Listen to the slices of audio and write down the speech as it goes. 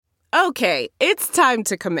Okay, it's time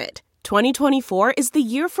to commit. 2024 is the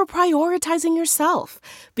year for prioritizing yourself.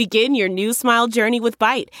 Begin your new smile journey with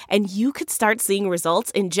Byte, and you could start seeing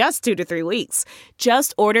results in just 2 to 3 weeks.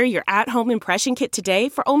 Just order your at-home impression kit today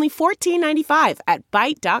for only $14.95 at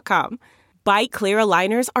Byte.com. Byte Clear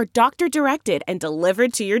aligners are doctor-directed and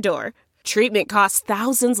delivered to your door. Treatment costs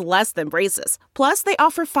thousands less than braces. Plus, they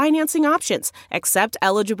offer financing options, accept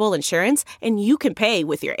eligible insurance, and you can pay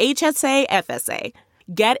with your HSA FSA.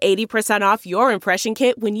 Get 80% off your impression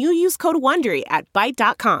kit when you use code WONDERY at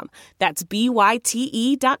Byte.com. That's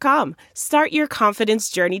BYTE.com. Start your confidence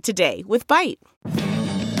journey today with Byte. Go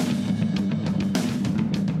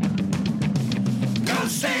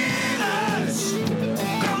Steelers!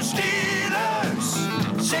 Go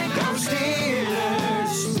Steelers! Say go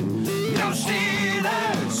Steelers! Go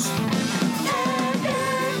Steelers! Yeah,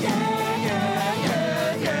 yeah, yeah,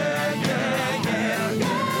 yeah, yeah, yeah, yeah, yeah.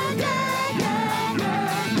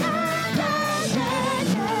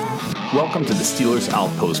 Welcome to the Steelers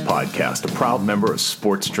Outpost podcast, a proud member of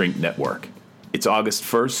Sports Drink Network. It's August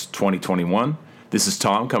 1st, 2021. This is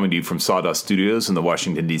Tom coming to you from Sawdust Studios in the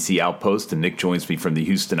Washington, D.C. Outpost, and Nick joins me from the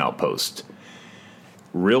Houston Outpost.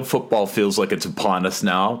 Real football feels like it's upon us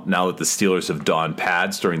now that the Steelers have donned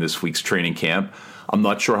pads during this week's training camp. I'm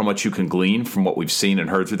not sure how much you can glean from what we've seen and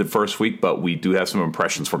heard through the first week, but we do have some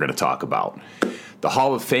impressions we're going to talk about. The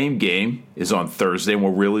Hall of Fame game is on Thursday, and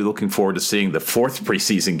we're really looking forward to seeing the fourth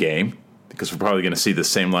preseason game, because we're probably going to see the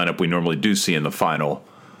same lineup we normally do see in the final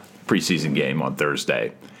preseason game on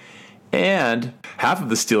Thursday. And half of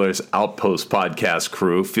the Steelers Outpost podcast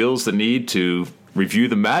crew feels the need to review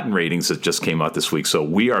the Madden ratings that just came out this week, so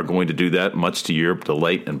we are going to do that, much to your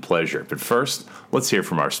delight and pleasure. But first, let's hear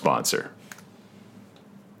from our sponsor.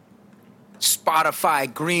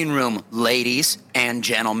 Spotify Green Room, ladies and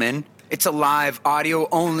gentlemen. It's a live,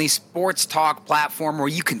 audio-only sports talk platform where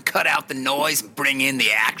you can cut out the noise and bring in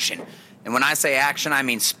the action. And when I say action, I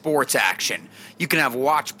mean sports action. You can have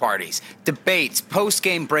watch parties, debates,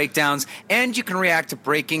 post-game breakdowns, and you can react to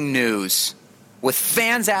breaking news with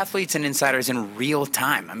fans, athletes, and insiders in real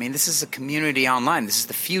time. I mean, this is a community online. This is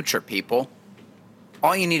the future, people.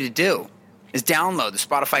 All you need to do is download the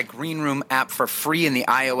Spotify Green Room app for free in the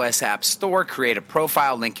iOS App Store, create a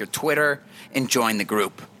profile, link your Twitter, and join the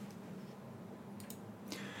group.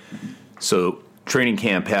 So training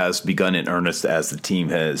camp has begun in earnest as the team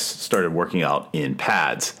has started working out in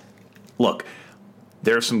pads. Look,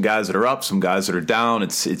 there are some guys that are up, some guys that are down.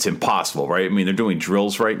 It's impossible, right? I mean, they're doing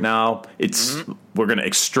drills right now. We're going to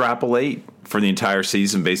extrapolate for the entire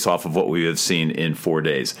season based off of what we have seen in 4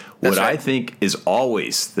 days. That's what right. I think is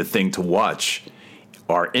always the thing to watch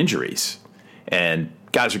are injuries. And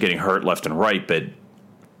guys are getting hurt left and right, but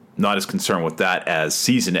not as concerned with that as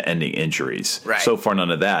season-ending injuries. Right. So far,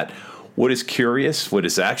 none of that. What is curious, what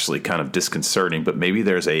is actually kind of disconcerting, but maybe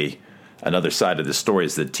there's another side of the story,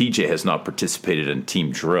 is that TJ has not participated in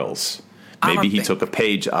team drills. Maybe he took a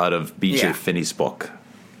page out of BJ Finney's book.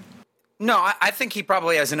 No, I think he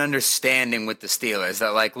probably has an understanding with the Steelers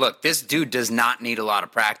that, like, look, this dude does not need a lot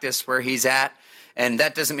of practice where he's at, and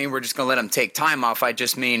that doesn't mean we're just going to let him take time off. I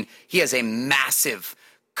just mean he has a massive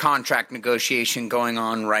contract negotiation going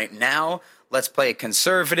on right now. Let's play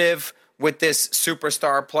conservative with this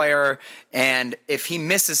superstar player, and if he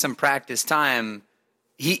misses some practice time,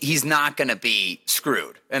 he's not going to be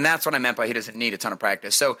screwed. And that's what I meant by he doesn't need a ton of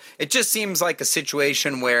practice. So it just seems like a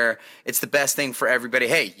situation where it's the best thing for everybody.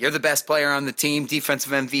 Hey, you're the best player on the team,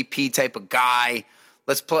 defensive MVP type of guy.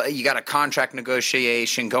 Let's play. You got a contract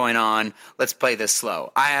negotiation going on. Let's play this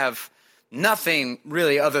slow. I have nothing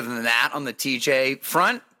really other than that on the TJ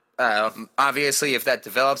front. Obviously, if that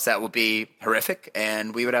develops, that will be horrific,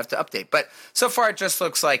 and we would have to update. But so far, it just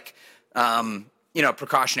looks like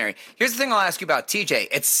precautionary. Here's the thing I'll ask you about TJ.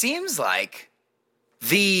 It seems like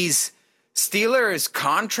these Steelers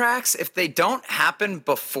contracts, if they don't happen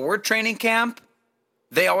before training camp,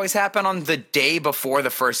 they always happen on the day before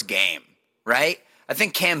the first game, right? I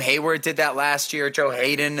think Cam Hayward did that last year, Joe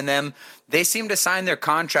Hayden and them. They seem to sign their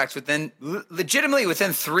contracts legitimately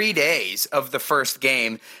within 3 days of the first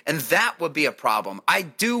game, and that would be a problem. I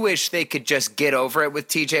do wish they could just get over it with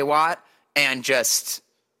TJ Watt and just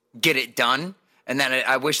get it done. And then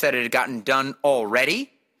I wish that it had gotten done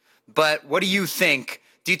already. But what do you think?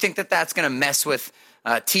 Do you think that that's going to mess with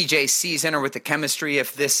TJ's season or with the chemistry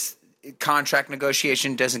if this contract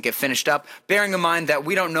negotiation doesn't get finished up? Bearing in mind that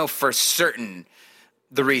we don't know for certain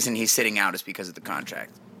the reason he's sitting out is because of the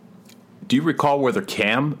contract. Do you recall whether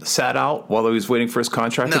Cam sat out while he was waiting for his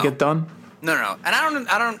contract to get done? No. And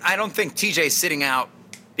I don't think TJ's sitting out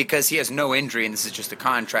because he has no injury and this is just a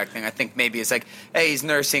contract thing. I think maybe it's like, hey, he's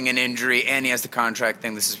nursing an injury and he has the contract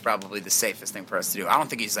thing. This is probably the safest thing for us to do. I don't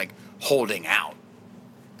think he's like holding out.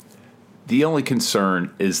 The only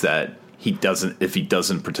concern is that if he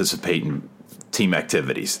doesn't participate in team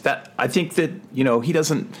activities. That I think that, he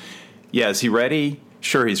doesn't. Yeah, is he ready?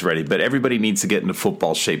 Sure, he's ready, but everybody needs to get into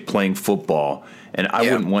football shape playing football. And I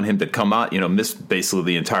wouldn't want him to come out, miss basically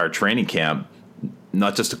the entire training camp,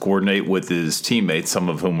 not just to coordinate with his teammates, some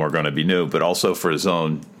of whom are going to be new, but also for his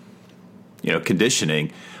own,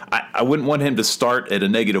 conditioning. I wouldn't want him to start at a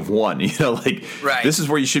 -1. Right. This is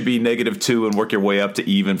where you should be -2 and work your way up to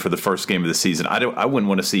even for the first game of the season. I wouldn't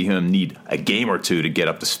want to see him need a game or two to get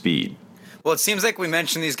up to speed. Well, it seems like we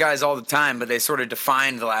mention these guys all the time, but they sort of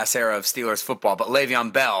defined the last era of Steelers football. But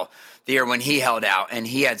Le'Veon Bell, the year when he held out, and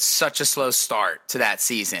he had such a slow start to that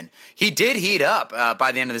season. He did heat up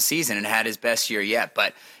by the end of the season and had his best year yet,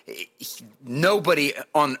 but nobody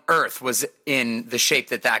on earth was in the shape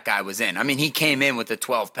that guy was in. I mean, he came in with a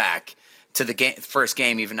 12-pack to the first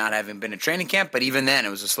game, even not having been at training camp, but even then it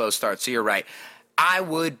was a slow start. So you're right. I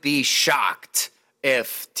would be shocked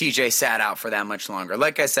if TJ sat out for that much longer.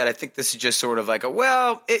 Like I said, I think this is just sort of like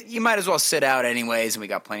you might as well sit out anyways, and we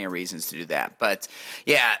got plenty of reasons to do that. But,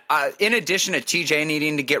 yeah, in addition to TJ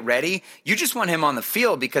needing to get ready, you just want him on the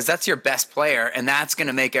field because that's your best player, and that's going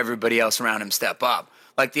to make everybody else around him step up.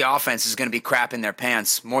 Like the offense is going to be crapping their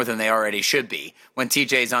pants more than they already should be when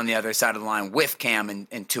TJ's on the other side of the line with Cam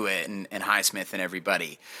and Tua and Highsmith and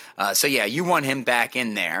everybody. So, yeah, you want him back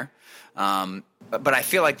in there. But I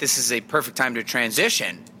feel like this is a perfect time to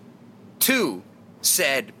transition to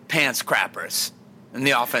said pants crappers in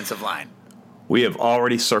the offensive line. We have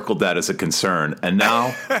already circled that as a concern, and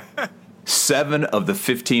now 7 of the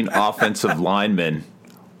 15 offensive linemen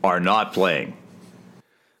are not playing.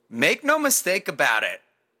 Make no mistake about it.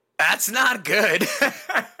 That's not good.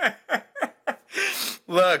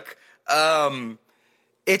 Look,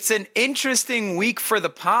 it's an interesting week for the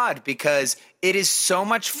pod because it is so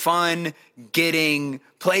much fun getting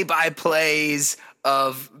play-by-plays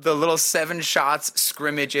of the little 7 shots,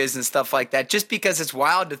 scrimmages, and stuff like that, just because it's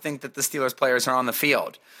wild to think that the Steelers players are on the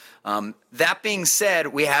field. That being said,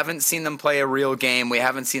 we haven't seen them play a real game. We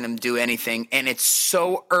haven't seen them do anything, and it's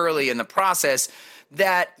so early in the process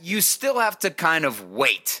that you still have to kind of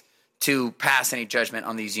wait to pass any judgment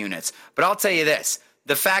on these units. But I'll tell you this.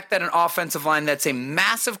 The fact that an offensive line that's a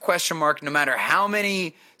massive question mark, no matter how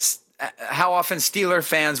often Steeler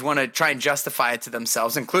fans want to try and justify it to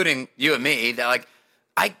themselves, including you and me, that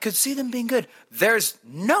I could see them being good. There's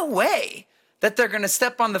no way that they're going to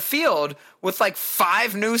step on the field with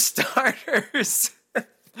 5 new starters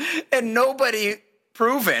and nobody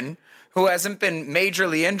proven who hasn't been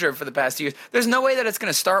majorly injured for the past years. There's no way that it's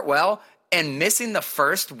going to start well, and missing the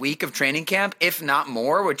first week of training camp, if not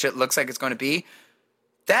more, which it looks like it's going to be,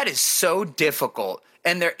 that is so difficult.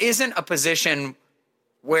 And there isn't a position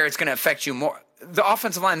where it's going to affect you more. The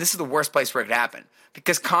offensive line, this is the worst place where it could happen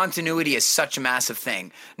because continuity is such a massive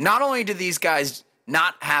thing. Not only do these guys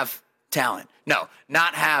not have talent,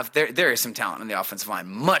 there is some talent on the offensive line,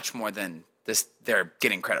 much more than this they're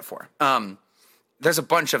getting credit for. There's a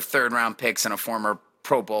bunch of third-round picks and a former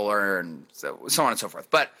Pro Bowler and so on and so forth.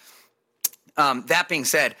 But that being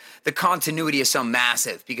said, the continuity is so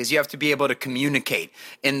massive because you have to be able to communicate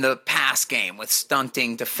in the pass game with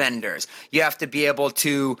stunting defenders. You have to be able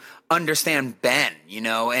to understand Ben,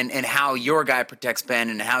 and how your guy protects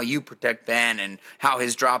Ben and how you protect Ben and how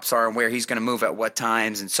his drops are and where he's going to move at what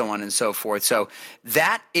times and so on and so forth. So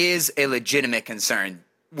that is a legitimate concern.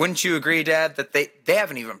 Wouldn't you agree, Dad, that they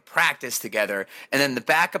haven't even practiced together, and then the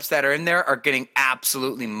backups that are in there are getting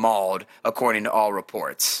absolutely mauled, according to all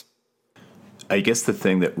reports? I guess the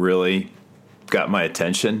thing that really got my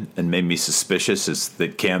attention and made me suspicious is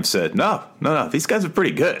that Cam said, no, these guys are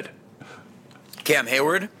pretty good. Cam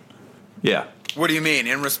Hayward? Yeah. What do you mean?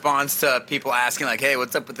 In response to people asking, hey,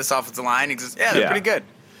 what's up with this offensive line? He says, they're pretty good.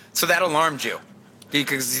 So that alarmed you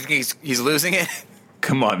because you think he's losing it?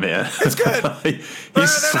 Come on, man. It's good.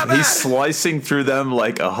 he's slicing through them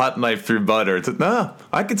like a hot knife through butter. No,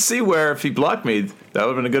 I could see where if he blocked me, that would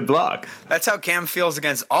have been a good block. That's how Cam feels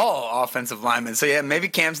against all offensive linemen. So, yeah, maybe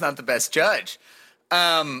Cam's not the best judge.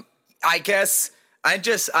 I guess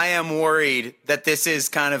I am worried that this has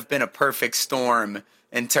kind of been a perfect storm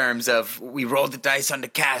in terms of we rolled the dice on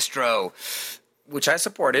DeCastro, which I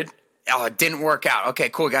supported. Oh, it didn't work out. Okay,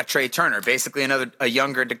 cool. We got Trey Turner, basically a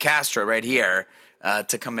younger DeCastro right here.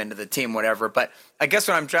 To come into the team, whatever. But I guess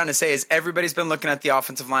what I'm trying to say is everybody's been looking at the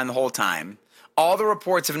offensive line the whole time. all the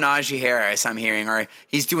reports of Najee Harris I'm hearing are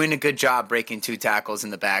he's doing a good job breaking 2 tackles in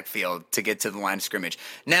the backfield to get to the line of scrimmage.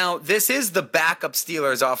 Now, this is the backup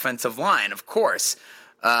Steelers offensive line, of course.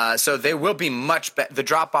 So they will be much better. The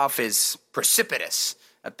drop-off is precipitous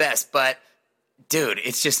at best, but dude,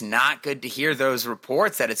 it's just not good to hear those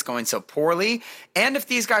reports that it's going so poorly. And if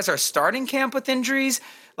these guys are starting camp with injuries,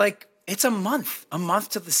 like, it's a month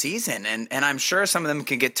to the season. And I'm sure some of them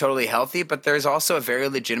can get totally healthy, but there's also a very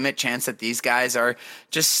legitimate chance that these guys are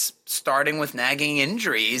just starting with nagging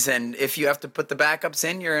injuries. And if you have to put the backups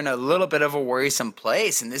in, you're in a little bit of a worrisome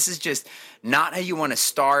place. And this is just not how you want to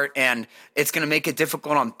start. And it's going to make it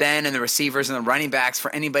difficult on Ben and the receivers and the running backs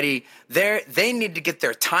for anybody there. They need to get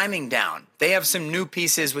their timing down. They have some new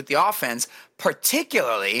pieces with the offense,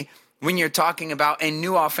 particularly when you're talking about a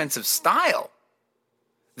new offensive style.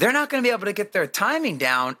 They're not going to be able to get their timing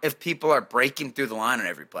down if people are breaking through the line on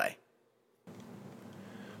every play.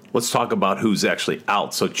 Let's talk about who's actually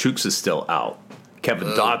out. So Chooks is still out. Kevin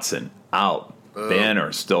Dotson out.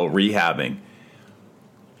 Banner still rehabbing.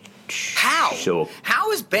 How?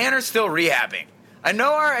 How is Banner still rehabbing? I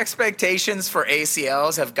know our expectations for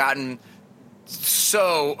ACLs have gotten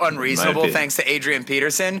so unreasonable thanks to Adrian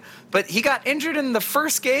Peterson, but he got injured in the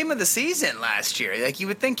first game of the season last year. Like, you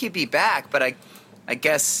would think he'd be back, but I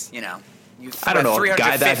guess, I don't know, 350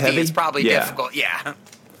 guy that heavy? is probably difficult. Yeah.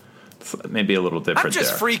 Maybe a little different. I'm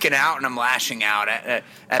just freaking out and I'm lashing out at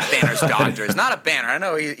Banner's Dodgers. Not at Banner. I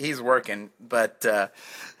know he's working, but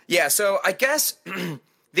yeah. So I guess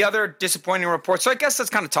the other disappointing report. So I guess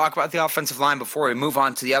let's kind of talk about the offensive line before we move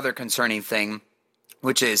on to the other concerning thing,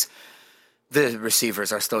 which is the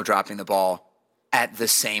receivers are still dropping the ball at the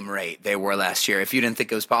same rate they were last year. If you didn't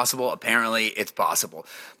think it was possible, apparently it's possible.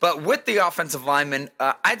 But with the offensive linemen,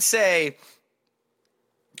 I'd say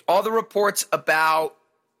all the reports about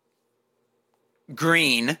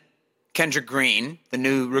Kendrick Green, the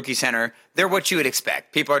new rookie center, they're what you would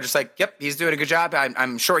expect. People are just like, yep, he's doing a good job.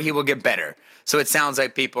 I'm sure he will get better. So it sounds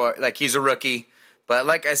like people are like, he's a rookie. But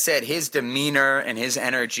like I said, his demeanor and his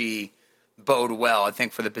energy bode well, I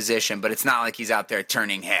think, for the position, but it's not like he's out there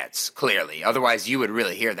turning heads, clearly. Otherwise, you would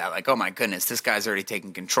really hear that, like, oh my goodness, this guy's already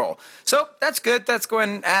taking control. So that's good. That's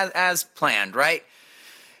going as planned, right?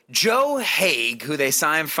 Joe Haeg, who they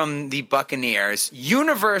signed from the Buccaneers,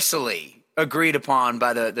 universally agreed upon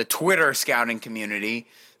by the Twitter scouting community,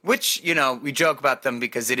 which, we joke about them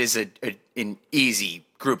because it is an easy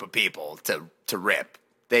group of people to rip.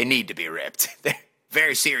 They need to be ripped. They're a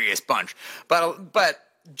very serious bunch. But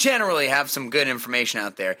generally have some good information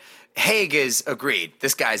out there. Haeg is agreed.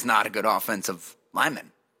 This guy's not a good offensive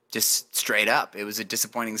lineman. Just straight up. It was a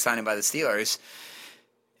disappointing signing by the Steelers,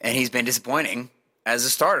 and he's been disappointing as a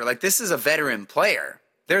starter. Like, this is a veteran player.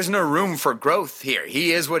 There's no room for growth here.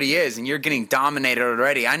 He is what he is, and you're getting dominated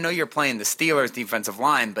already. I know you're playing the Steelers' defensive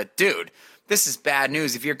line, but, dude, this is bad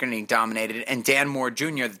news if you're getting dominated. And Dan Moore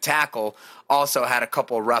Jr., the tackle, also had a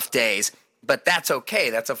couple rough days. But that's okay.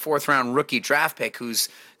 That's a 4th-round rookie draft pick who's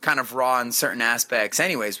kind of raw in certain aspects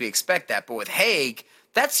anyways. We expect that. But with Haeg,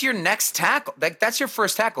 that's your next tackle. That's your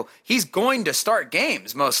first tackle. He's going to start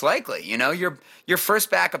games, most likely. Your first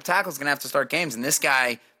backup tackle is going to have to start games, and this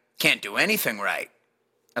guy can't do anything right,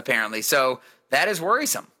 apparently. So that is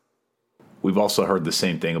worrisome. We've also heard the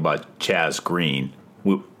same thing about Chaz Green.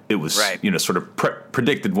 It was, sort of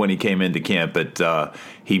predicted when he came into camp, but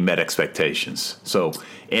he met expectations. So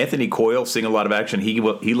Anthony Coyle seeing a lot of action. He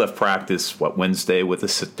left practice, Wednesday with a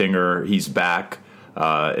stinger. He's back.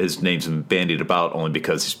 His name's been bandied about only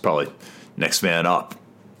because he's probably next man up.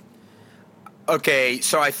 Okay,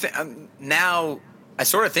 so now I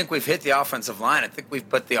sort of think we've hit the offensive line. I think we've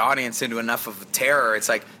put the audience into enough of a terror. It's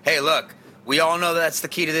like, hey, look, we all know that's the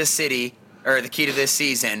key to this city, or the key to this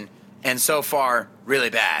season. And so far, really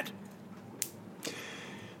bad.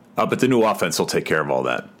 But the new offense will take care of all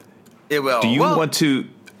that. It will. Do you want to,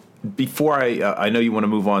 before I know you want to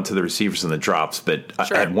move on to the receivers and the drops, but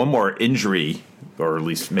sure. I had one more injury, or at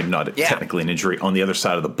least maybe not technically an injury, on the other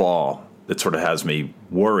side of the ball that sort of has me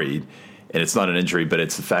worried. And it's not an injury, but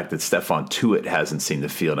it's the fact that Stephon Tuitt hasn't seen the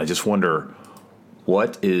field. And I just wonder, I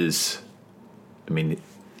think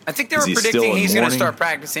they were predicting he's going to start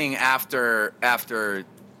practicing after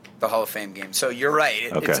the Hall of Fame game. So you're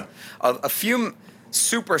right. Okay. It's a few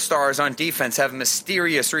superstars on defense have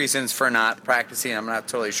mysterious reasons for not practicing. I'm not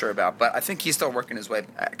totally sure about, but I think he's still working his way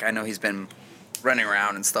back. I know he's been running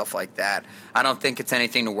around and stuff like that. I don't think it's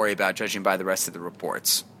anything to worry about, judging by the rest of the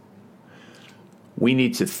reports. We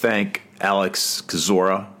need to thank Alex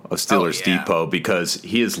Kozora of Steelers Depot, because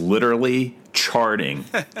he is literally charting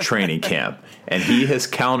training camp, and he has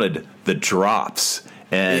counted the drops.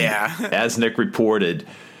 And as Nick reported,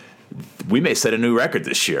 we may set a new record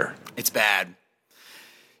this year. It's bad.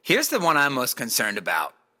 Here's the one I'm most concerned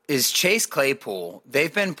about is Chase Claypool.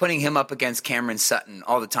 They've been putting him up against Cameron Sutton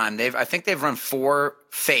all the time. I think they've run 4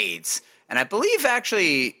 fades, and I believe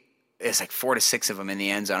actually it's like 4 to 6 of them in the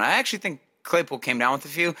end zone. I actually think Claypool came down with a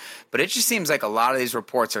few, but it just seems like a lot of these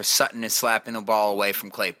reports are Sutton is slapping the ball away from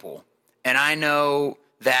Claypool. And I know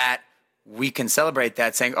that we can celebrate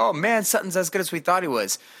that saying, oh man, Sutton's as good as we thought he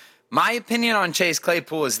was. My opinion on Chase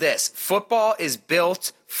Claypool is this. Football is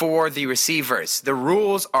built for the receivers. The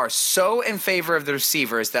rules are so in favor of the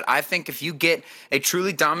receivers that I think if you get a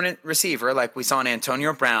truly dominant receiver like we saw in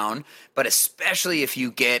Antonio Brown, but especially if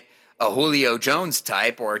you get a Julio Jones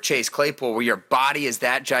type or a Chase Claypool where your body is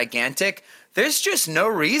that gigantic, there's just no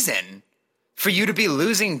reason for you to be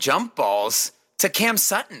losing jump balls to Cam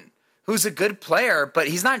Sutton, who's a good player, but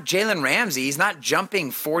he's not Jalen Ramsey. He's not jumping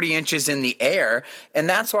 40 inches in the air. And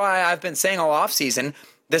that's why I've been saying all offseason,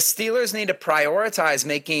 the Steelers need to prioritize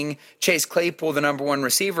making Chase Claypool the number 1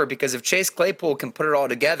 receiver, because if Chase Claypool can put it all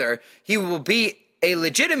together, he will be a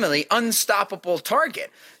legitimately unstoppable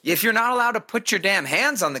target. If you're not allowed to put your damn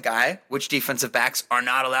hands on the guy, which defensive backs are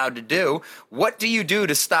not allowed to do, what do you do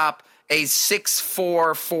to stop a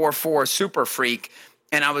 6'4", 4'4" super freak?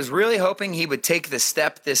 And I was really hoping he would take the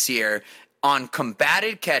step this year on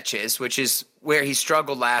combated catches, which is where he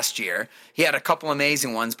struggled last year. He had a couple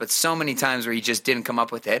amazing ones, but so many times where he just didn't come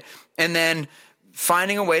up with it. And then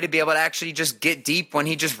finding a way to be able to actually just get deep when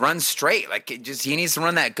he just runs straight. He needs to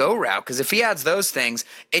run that go route, because if he adds those things,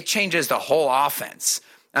 it changes the whole offense.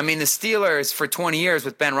 I mean, the Steelers for 20 years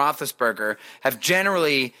with Ben Roethlisberger have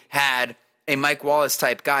generally had a Mike Wallace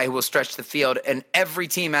type guy who will stretch the field, and every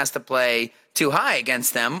team has to play too high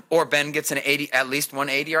against them, or Ben gets at least one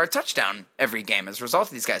 80-yard touchdown every game as a result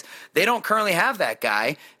of these guys. They don't currently have that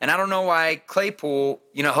guy, and I don't know why Claypool,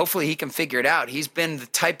 hopefully he can figure it out. He's been the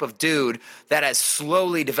type of dude that has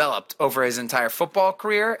slowly developed over his entire football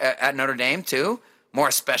career at Notre Dame, too.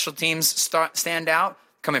 More special teams stand out,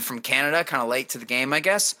 coming from Canada, kind of late to the game, I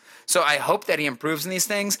guess. So I hope that he improves in these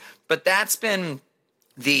things, but that's been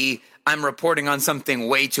I'm reporting on something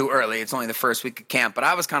way too early. It's only the first week of camp, but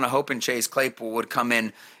I was kind of hoping Chase Claypool would come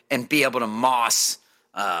in and be able to moss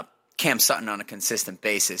Cam Sutton on a consistent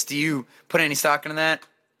basis. Do you put any stock into that?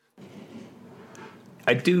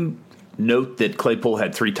 I do note that Claypool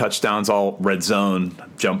had 3 touchdowns, all red zone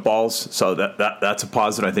jump balls, so that's a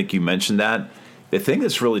positive. I think you mentioned that. The thing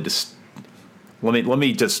that's really let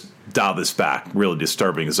me just dial this back. Really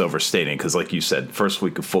disturbing is overstating, because, like you said, first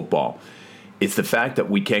week of football. It's the fact that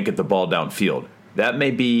we can't get the ball downfield. That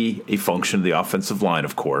may be a function of the offensive line,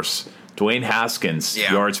 of course. Dwayne Haskins,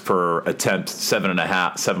 yards per attempt,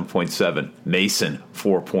 7.7. Mason,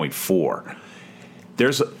 4.4.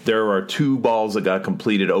 There are 2 balls that got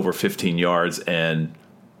completed over 15 yards, and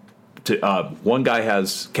one guy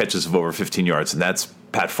has catches of over 15 yards, and that's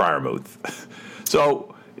Pat Freiermuth.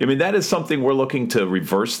 So, that is something we're looking to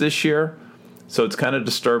reverse this year. So it's kind of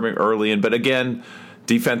disturbing early in. But again,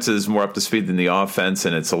 defense is more up to speed than the offense,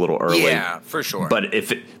 and it's a little early. Yeah, for sure. But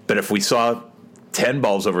if we saw 10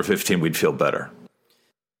 balls over 15, we'd feel better.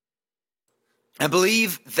 I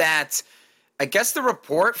believe that, I guess the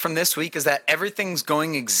report from this week is that everything's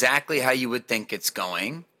going exactly how you would think it's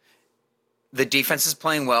going. The defense is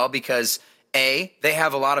playing well because, A, they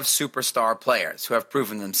have a lot of superstar players who have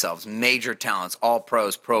proven themselves, major talents, all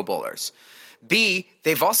pros, Pro Bowlers. B,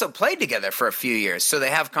 they've also played together for a few years, so they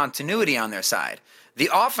have continuity on their side. The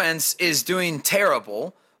offense is doing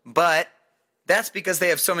terrible, but that's because they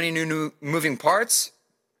have so many new moving parts,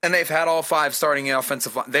 and they've had all 5 starting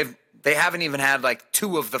offensive line. They haven't even had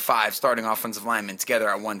 2 of the 5 starting offensive linemen together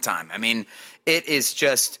at one time. It is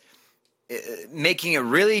just making it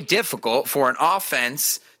really difficult for an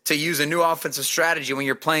offense to use a new offensive strategy when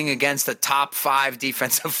you're playing against a top 5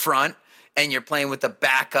 defensive front and you're playing with the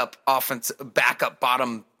backup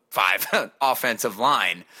bottom 5 offensive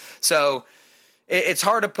line. So it's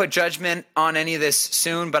hard to put judgment on any of this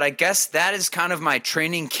soon, but I guess that is kind of my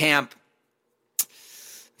training camp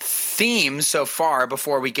theme so far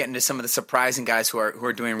before we get into some of the surprising guys who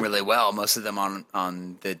are doing really well, most of them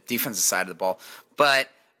on the defensive side of the ball. But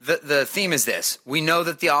the theme is this. We know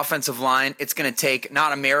that the offensive line, it's going to take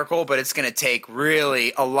not a miracle, but it's going to take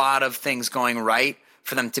really a lot of things going right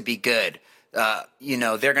for them to be good. They're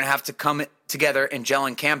going to have to come together and gel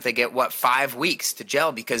in camp. They get, 5 weeks to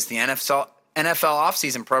gel because the NFL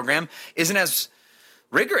offseason program isn't as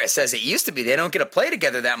rigorous as it used to be. They don't get to play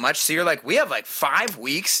together that much. So you're like, we have like 5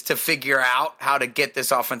 weeks to figure out how to get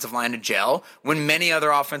this offensive line to gel. When many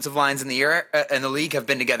other offensive lines in the league have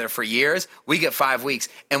been together for years, we get 5 weeks,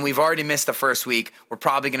 and we've already missed the first week. We're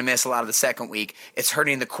probably going to miss a lot of the second week. It's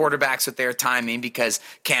hurting the quarterbacks with their timing because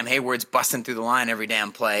Cam Hayward's busting through the line every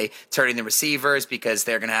damn play. It's hurting the receivers because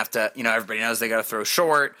they're going to have to, everybody knows they got to throw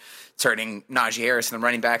short. It's hurting Najee Harris and the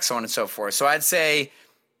running back, so on and so forth. So I'd say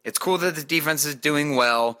it's cool that the defense is doing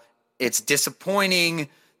well. It's disappointing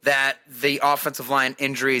that the offensive line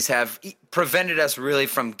injuries have prevented us really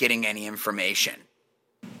from getting any information.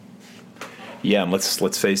 Yeah, and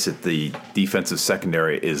let's face it, the defensive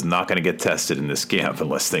secondary is not going to get tested in this camp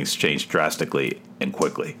unless things change drastically and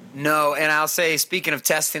quickly. No, and I'll say, speaking of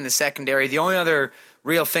testing the secondary, the only other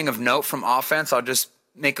real thing of note from offense, I'll just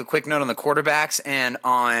make a quick note on the quarterbacks and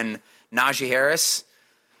on Najee Harris.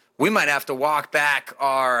 We might have to walk back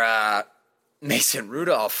our Mason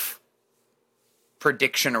Rudolph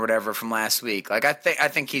prediction or whatever from last week. Like I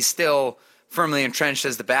think he's still firmly entrenched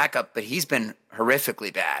as the backup, but he's been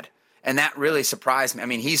horrifically bad. And that really surprised me. I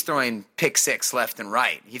mean, he's throwing pick six left and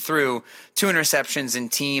right. He threw 2 interceptions in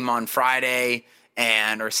team on Friday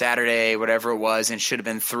or Saturday, whatever it was, and should have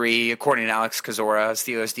been 3, according to Alex Kozora,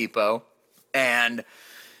 Steelers Depot. And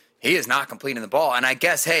he is not completing the ball. And I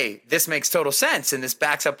guess, hey, this makes total sense, and this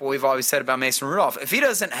backs up what we've always said about Mason Rudolph. If he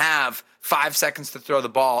doesn't have 5 seconds to throw the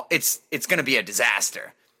ball, it's going to be a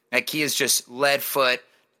disaster. Like, he is just lead foot,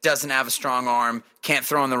 doesn't have a strong arm, can't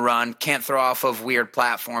throw on the run, can't throw off of weird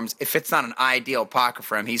platforms. If it's not an ideal pocket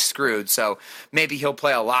for him, he's screwed. So maybe he'll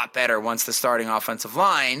play a lot better once the starting offensive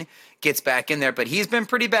line gets back in there. But he's been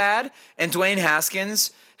pretty bad, and Dwayne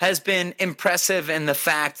Haskins has been impressive in the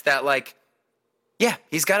fact that, like, yeah,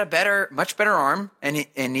 he's got a much better arm, and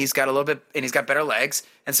he's got he's got better legs,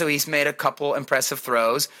 and so he's made a couple impressive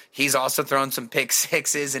throws. He's also thrown some pick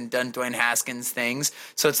sixes and done Dwayne Haskins things,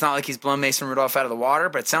 so it's not like he's blown Mason Rudolph out of the water,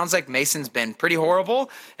 but it sounds like Mason's been pretty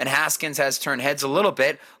horrible, and Haskins has turned heads a little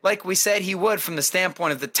bit, like we said he would from the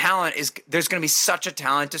standpoint of the talent. There's going to be such a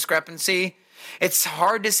talent discrepancy. It's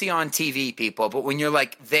hard to see on TV, people, but when you're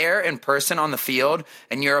like there in person on the field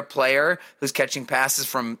and you're a player who's catching passes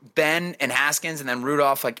from Ben and Haskins and then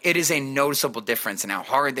Rudolph, like, it is a noticeable difference in how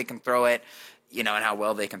hard they can throw it, and how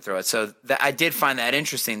well they can throw it. So I did find that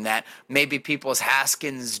interesting, that maybe people's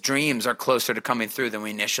Haskins dreams are closer to coming through than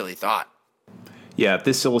we initially thought. Yeah, if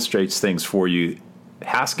this illustrates things for you,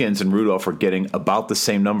 Haskins and Rudolph are getting about the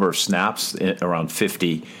same number of snaps, around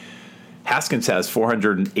 50. Haskins has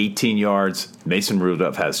 418 yards. Mason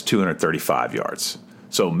Rudolph has 235 yards.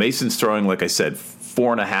 So Mason's throwing, like I said,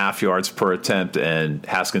 4.5 yards per attempt, and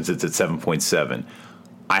Haskins is at 7.7.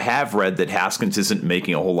 I have read that Haskins isn't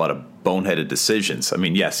making a whole lot of boneheaded decisions. I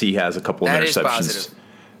mean, yes, he has a couple of interceptions. Is positive.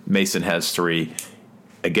 Mason has 3.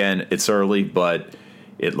 Again, it's early, but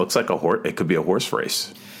it looks like it could be a horse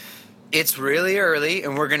race. It's really early,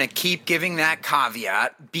 and we're going to keep giving that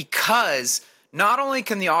caveat because not only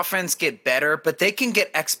can the offense get better, but they can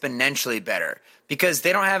get exponentially better because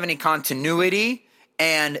they don't have any continuity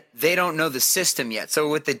and they don't know the system yet. So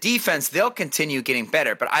with the defense, they'll continue getting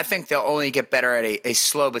better, but I think they'll only get better at a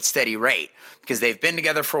slow but steady rate because they've been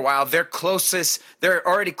together for a while. They're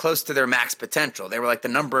already close to their max potential. They were like the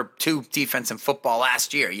number 2 defense in football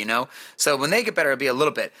last year, So when they get better, it'll be a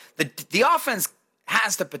little bit. The offense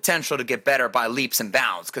has the potential to get better by leaps and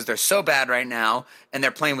bounds because they're so bad right now and they're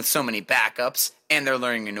playing with so many backups and they're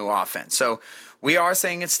learning a new offense. So we are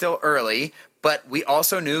saying it's still early, but we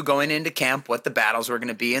also knew going into camp what the battles were going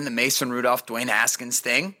to be, and the Mason Rudolph, Dwayne Haskins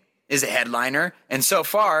thing is a headliner. And so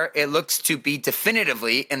far, it looks to be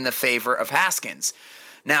definitively in the favor of Haskins.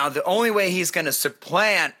 Now, the only way he's going to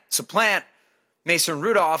supplant Mason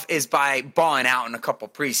Rudolph is by balling out in a couple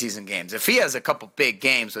preseason games. If he has a couple big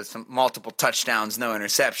games with some multiple touchdowns, no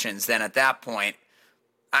interceptions, then at that point,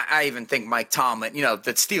 I even think Mike Tomlin,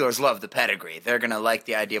 the Steelers love the pedigree. They're going to like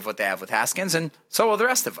the idea of what they have with Haskins, and so will the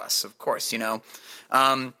rest of us, of course,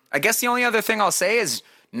 I guess the only other thing I'll say is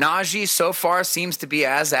Najee so far seems to be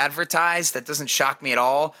as advertised. That doesn't shock me at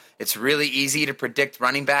all. It's really easy to predict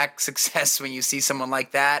running back success when you see someone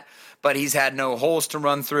like that, but he's had no holes to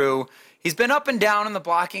run through. He's been up and down in the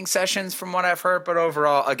blocking sessions from what I've heard, but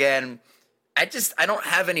overall, again, I don't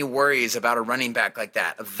have any worries about a running back like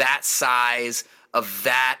that, of that size, of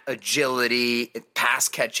that agility,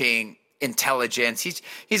 pass-catching intelligence.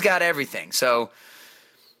 He's got everything. So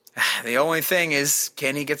the only thing is,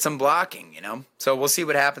 can he get some blocking, So we'll see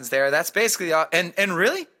what happens there. That's basically all. And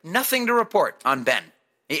really, nothing to report on Ben.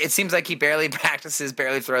 It seems like he barely practices,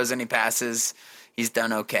 barely throws any passes. He's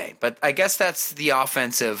done okay. But I guess that's the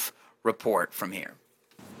offensive report from here.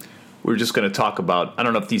 we're just going to talk about, I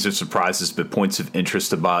don't know if these are surprises, but points of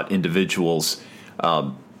interest about individuals.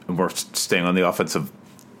 And we're staying on the offensive.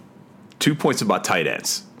 2 points about tight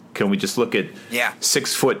ends. Can we just look at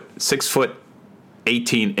 6 foot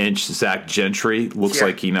 18-inch Zach Gentry? Looks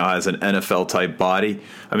like he now has an NFL type body.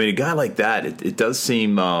 I mean, a guy like that, it does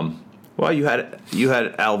seem. Well, you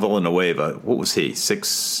had Al Villanueva. What was he?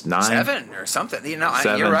 6'9"? 7 or something.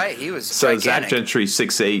 You're right. He was so gigantic. Zach Gentry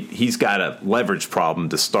 6'8". He's got a leverage problem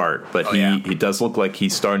to start, but he does look like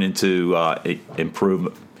he's starting to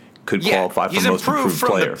improve. Could qualify for most improved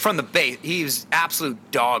player. From the base. He was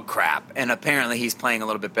absolute dog crap, and apparently he's playing a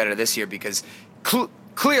little bit better this year because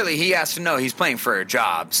clearly he has to know he's playing for a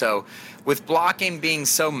job. So with blocking being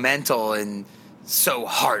so mental and so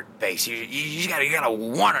heart-based, you gotta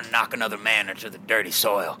want to knock another man into the dirty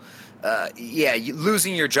soil.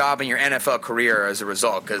 Losing your job and your NFL career as a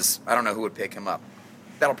result, because I don't know who would pick him up.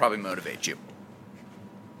 That'll probably motivate you.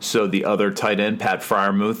 So the other tight end, Pat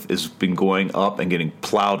Freiermuth, has been going up and getting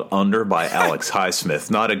plowed under by Alex Highsmith.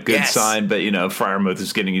 Not a good sign, but, Freiermuth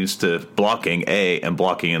is getting used to blocking, A, and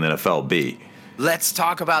blocking in the NFL, B. Let's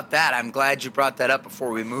talk about that. I'm glad you brought that up before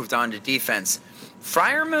we moved on to defense.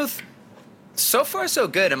 Freiermuth, so far so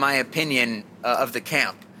good, in my opinion, of the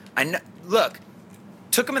camp. Look,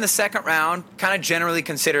 took him in the second round, kind of generally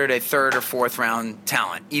considered a third or fourth round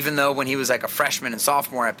talent, even though when he was like a freshman and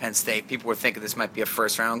sophomore at Penn State, people were thinking this might be a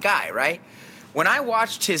first round guy, right? When I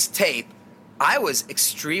watched his tape, I was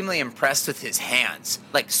extremely impressed with his hands,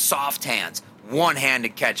 like soft hands,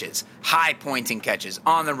 one-handed catches, high-pointing catches,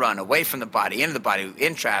 on the run, away from the body, into the body,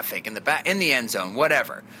 in traffic, in the back, in the end zone,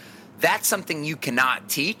 whatever. That's something you cannot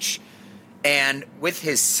teach. And with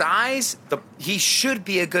his size, he should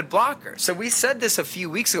be a good blocker. So we said this a few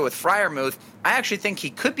weeks ago with Freiermuth. I actually think he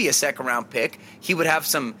could be a second-round pick. He would have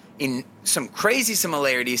some crazy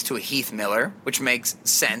similarities to a Heath Miller, which makes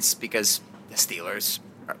sense because the Steelers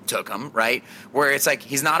took him, right? Where it's like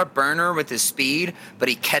he's not a burner with his speed, but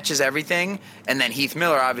he catches everything. And then Heath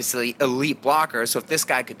Miller, obviously, elite blocker. So if this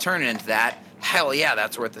guy could turn it into that, hell yeah,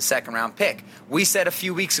 that's worth the second-round pick. We said a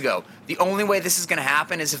few weeks ago, the only way this is going to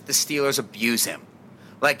happen is if the Steelers abuse him.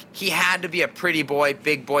 Like, he had to be a pretty boy,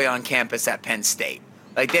 big boy on campus at Penn State.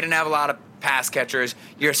 Like, they didn't have a lot of pass catchers.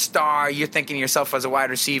 You're a star. You're thinking of yourself as a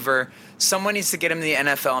wide receiver. Someone needs to get him to the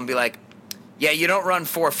NFL and be like, yeah, you don't run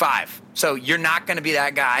 4.5, so you're not going to be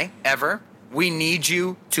that guy ever. We need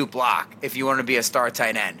you to block if you want to be a star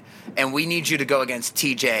tight end. And we need you to go against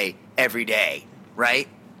TJ every day, right?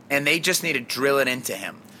 And they just need to drill it into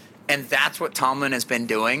him. And that's what Tomlin has been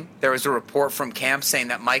doing. There was a report from camp saying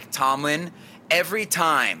that Mike Tomlin, every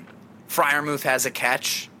time Freiermuth has a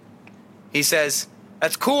catch, he says,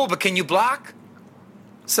 that's cool, but can you block?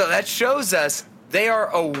 So that shows us they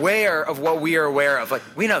are aware of what we are aware of. Like,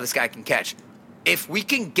 we know this guy can catch. If we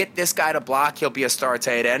can get this guy to block, he'll be a star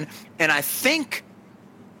tight end. And I think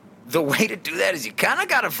the way to do that is you kind of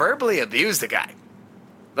got to verbally abuse the guy.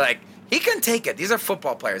 Like, he can take it. These are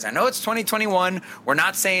football players. I know it's 2021. We're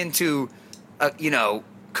not saying to,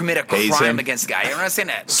 commit a crime against the guy. We're not saying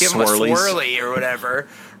that. Give him a swirly or whatever,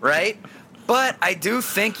 right? But I do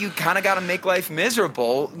think you kind of got to make life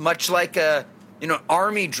miserable, much like a,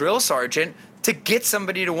 Army drill sergeant, to get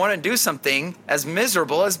somebody to want to do something as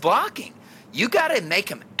miserable as blocking. You got to make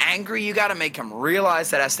him angry. You got to make him realize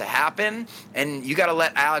that has to happen, and you got to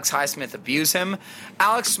let Alex Highsmith abuse him.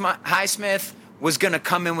 Alex Highsmith was going to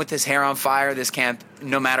come in with his hair on fire this camp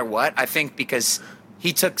no matter what. I think because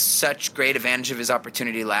he took such great advantage of his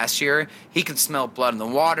opportunity last year. He can smell blood in the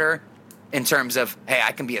water in terms of, hey,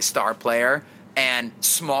 I can be a star player and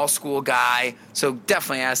small school guy, so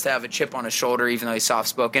definitely has to have a chip on his shoulder even though he's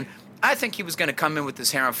soft-spoken. I think he was going to come in with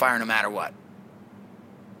his hair on fire no matter what.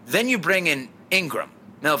 Then you bring in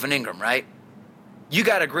Melvin Ingram, right? You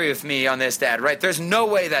got to agree with me on this, Dad, right? There's no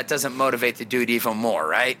way that doesn't motivate the dude even more,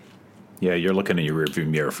 right? Yeah, you're looking in your rearview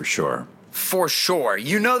mirror for sure. For sure.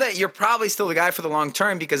 You know that you're probably still the guy for the long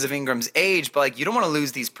term because of Ingram's age, but you don't want to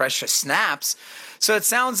lose these precious snaps. So it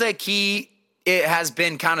sounds like it has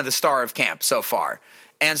been kind of the star of camp so far.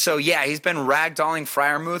 And so, yeah, he's been ragdolling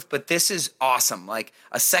Freiermuth, but this is awesome. Like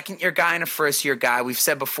a second-year guy and a first-year guy. We've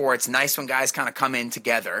said before, it's nice when guys kind of come in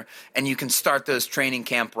together and you can start those training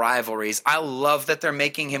camp rivalries. I love that they're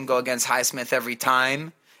making him go against Highsmith every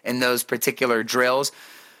time in those particular drills.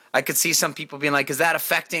 I could see some people being like, is that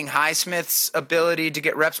affecting Highsmith's ability to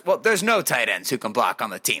get reps? Well, there's no tight ends who can block on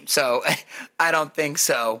the team, so I don't think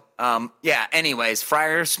so. Anyways,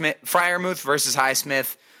 Freiermuth versus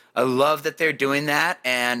Highsmith. I love that they're doing that,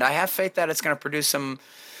 and I have faith that it's going to produce some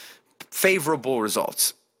favorable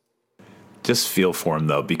results. Just feel for him,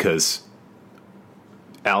 though, because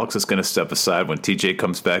Alex is going to step aside when TJ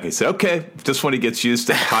comes back. He said, okay, just when he gets used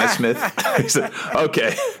to Highsmith. He said,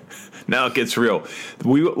 okay, now it gets real.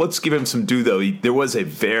 Let's give him some due, though. There was a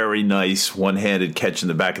very nice one-handed catch in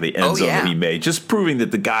the back of the end zone that he made, just proving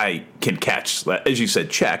that the guy can catch. As you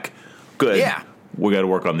said, check. Good. Yeah. We got to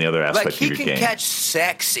work on the other aspect of your game. He can catch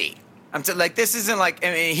sexy. This isn't like,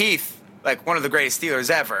 Heath, like one of the greatest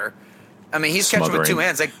Steelers ever. He's catching with two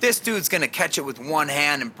hands. Like, this dude's going to catch it with one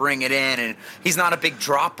hand and bring it in, and he's not a big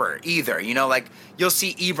dropper either. You'll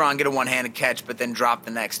see Ebron get a one-handed catch but then drop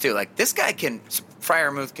the next two. Like, this guy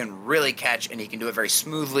Freiermuth can really catch, and he can do it very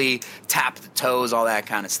smoothly, tap the toes, all that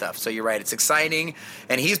kind of stuff. So you're right. It's exciting,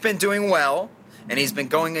 and he's been doing well, and he's been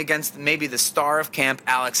going against maybe the star of camp,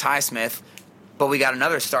 Alex Highsmith, but we got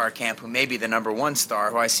another star of camp who may be the number one star,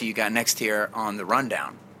 who I see you got next here on the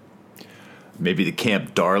rundown. Maybe the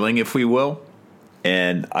camp darling, if we will.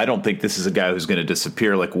 And I don't think this is a guy who's going to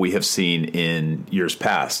disappear like we have seen in years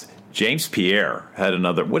past. James Pierre had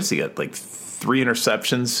another, what has he got, like 3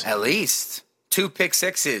 interceptions? At least. 2 pick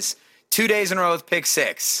sixes. 2 days in a row with pick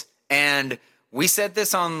six. And we said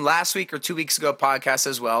this on last week or 2 weeks ago podcast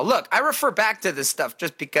as well. Look, I refer back to this stuff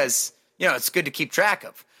just because, it's good to keep track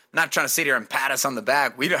of. I'm not trying to sit here and pat us on the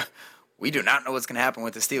back. We do not know what's going to happen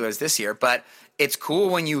with the Steelers this year, but it's cool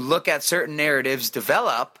when you look at certain narratives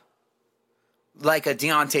develop, like a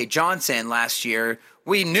Deontay Johnson last year.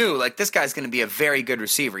 We knew, this guy's going to be a very good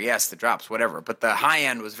receiver. Yes, the drops, whatever, but the high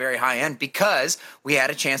end was very high end because we had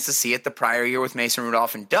a chance to see it the prior year with Mason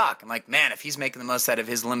Rudolph and Duck. I'm like, man, if he's making the most out of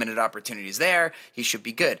his limited opportunities there, he should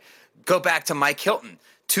be good. Go back to Mike Hilton,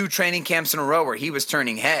 2 training camps in a row where he was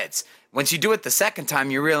turning heads. Once you do it the second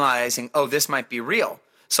time, you're realizing, oh, this might be real.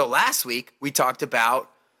 So last week, we talked about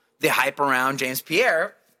the hype around James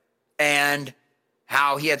Pierre and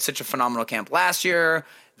how he had such a phenomenal camp last year.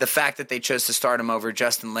 The fact that they chose to start him over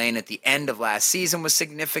Justin Lane at the end of last season was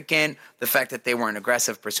significant. The fact that they weren't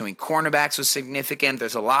aggressive pursuing cornerbacks was significant.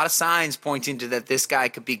 There's a lot of signs pointing to that this guy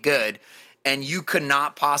could be good, and you could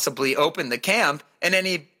not possibly open the camp in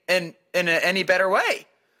any better way.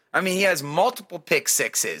 He has multiple pick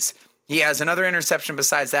sixes. He has another interception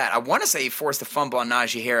besides that. I want to say he forced a fumble on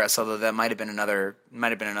Najee Harris, although that might have been another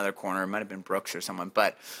corner. It might have been Brooks or someone.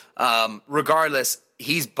 But regardless,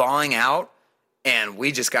 he's balling out, and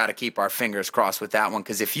we just got to keep our fingers crossed with that one.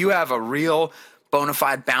 Because if you have a real bona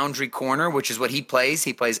fide boundary corner, which is what he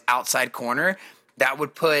plays outside corner, that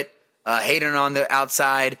would put Hayden on the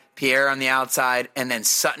outside, Pierre on the outside, and then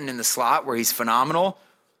Sutton in the slot where he's phenomenal.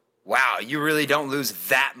 Wow, you really don't lose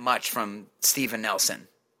that much from Steven Nelson.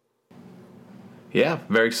 Yeah,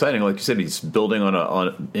 very exciting. Like you said, he's building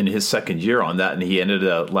on in his second year on that, and he ended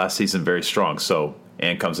last season very strong. So,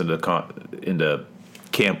 and comes into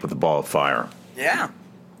camp with the ball of fire. Yeah,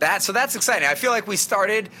 that's exciting. I feel like we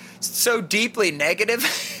started so deeply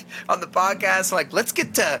negative on the podcast. Like, let's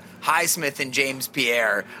get to Highsmith and James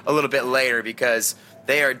Pierre a little bit later because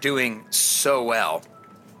they are doing so well.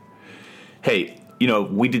 Hey,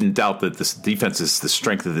 we didn't doubt that this defense is the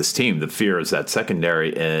strength of this team. The fear is that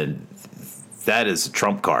secondary, and that is a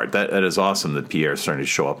trump card. That is awesome that Pierre is starting to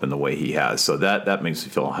show up in the way he has. So that makes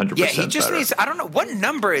me feel 100% Yeah, he just better. needs – I don't know. What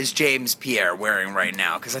number is James Pierre wearing right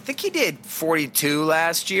now? Because I think he did 42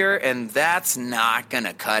 last year, and that's not going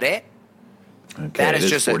to cut it. Okay, that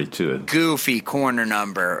is just 42. A goofy corner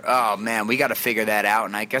number. Oh, man, we got to figure that out,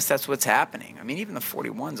 and I guess that's what's happening. Even the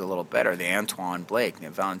 41's a little better, the Antoine Blake,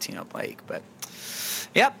 the Valentino Blake. But,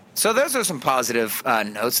 yep, so those are some positive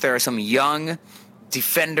notes. There are some young –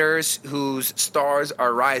 defenders whose stars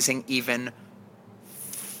are rising even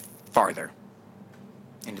farther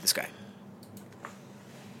into the sky.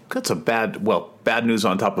 That's bad news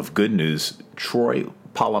on top of good news. Troy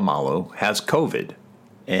Polamalu has COVID,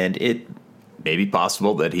 and it may be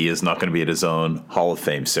possible that he is not going to be at his own Hall of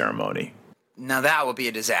Fame ceremony. Now that would be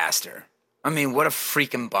a disaster. What a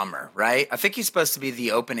freaking bummer, right? I think he's supposed to be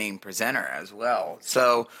the opening presenter as well.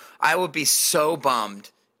 So I would be so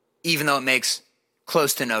bummed, even though it makes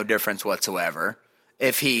close to no difference whatsoever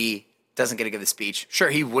if he doesn't get to give the speech. Sure,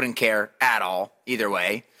 he wouldn't care at all either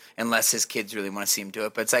way unless his kids really want to see him do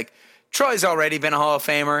it. But it's like Troy's already been a Hall of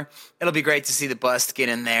Famer. It'll be great to see the bust get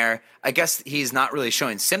in there. I guess he's not really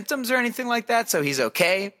showing symptoms or anything like that, so he's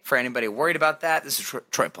okay for anybody worried about that. This is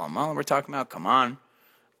Troy Polamalu we're talking about. Come on.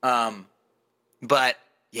 But,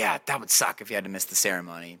 yeah, that would suck if you had to miss the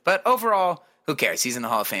ceremony. But overall, who cares? He's in the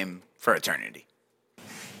Hall of Fame for eternity.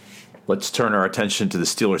 Let's turn our attention to the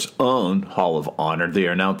Steelers' own Hall of Honor. They've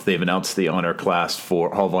announced the Hall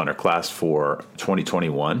of Honor class for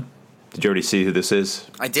 2021. Did you already see who this is?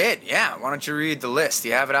 I did, yeah. Why don't you read the list? Do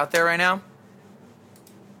you have it out there right now?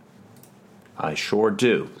 I sure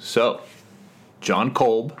do. So, John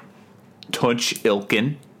Kolb, Tunch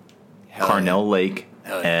Ilkin, Carnell Lake,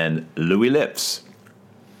 and Louis Lips.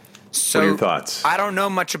 So, what are your thoughts? I don't know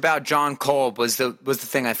much about John Kolb was the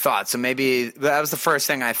thing I thought. So maybe that was the first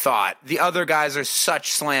thing I thought. The other guys are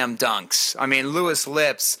such slam dunks. I mean, Louis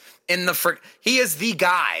Lips he is the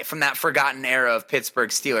guy from that forgotten era of Pittsburgh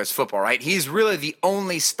Steelers football, right? He's really the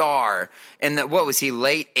only star in the, what was he,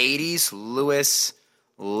 late 80s? Louis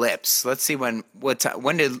Lips. Let's see when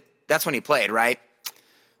that's when he played, right?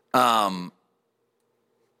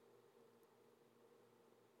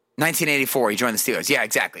 1984, he joined the Steelers. Yeah,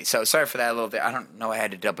 exactly. So sorry for that a little bit. I don't know. I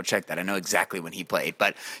had to double check that. I know exactly when he played,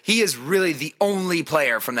 but he is really the only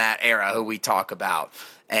player from that era who we talk about.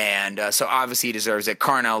 And so obviously he deserves it.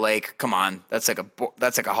 Carnell Lake, come on, that's like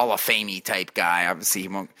a Hall of Fame-y type guy. Obviously he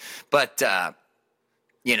won't, but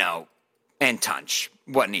and Tunch,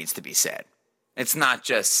 what needs to be said? It's not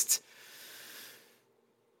just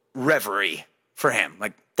reverie for him.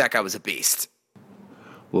 Like, that guy was a beast.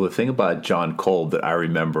 Well, the thing about John Kolb that I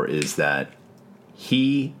remember is that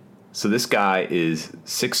this guy is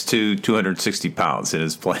 6'2", 260 pounds in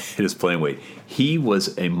his playing weight. He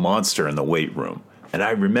was a monster in the weight room. And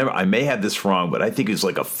I remember, I may have this wrong, but I think he was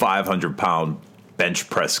like a 500-pound bench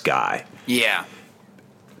press guy. Yeah.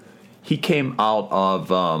 He came out of,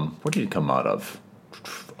 where did he come out of?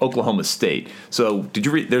 Oklahoma State. So did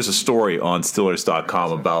you read, there's a story on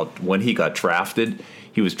Steelers.com about when he got drafted.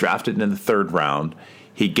 He was drafted in the 3rd round.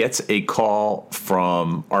 He gets a call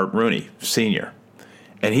from Art Rooney, Sr.,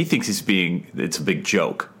 and he thinks it's a big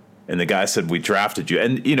joke. And the guy said, "We drafted you."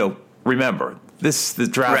 And, remember, the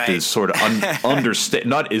draft is sort of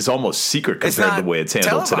understated, is almost secret compared to the way it's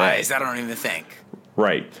handled televised, today. I don't even think.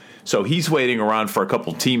 Right. So he's waiting around for a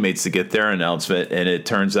couple teammates to get their announcement, and it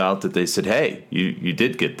turns out that they said, "Hey, you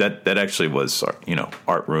did get that." That actually was,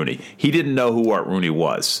 Art Rooney. He didn't know who Art Rooney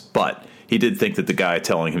was, but he did think that the guy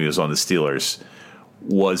telling him he was on the Steelers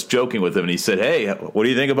was joking with him, and he said, "Hey, what do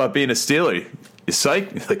you think about being a Steeler? You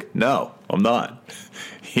psyched?" He's like, "No, I'm not."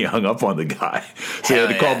 He hung up on the guy. So he had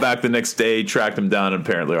to call back the next day, tracked him down, and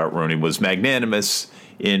apparently Art Rooney was magnanimous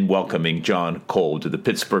in welcoming John Kolb to the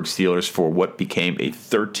Pittsburgh Steelers for what became a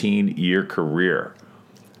 13-year career,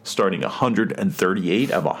 starting 138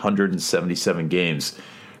 of 177 games,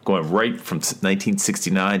 going right from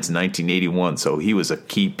 1969 to 1981. So he was a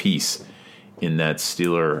key piece in that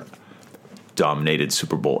Steeler-dominated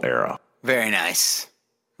Super Bowl era. Very nice.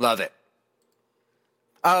 Love it.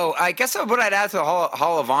 Oh, I guess what I'd add to the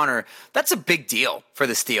Hall of Honor, that's a big deal for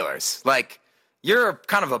the Steelers. Like, you're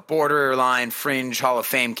kind of a borderline fringe Hall of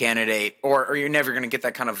Fame candidate, or you're never going to get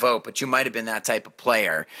that kind of vote, but you might have been that type of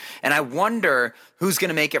player. And I wonder who's going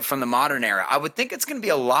to make it from the modern era. I would think it's going to be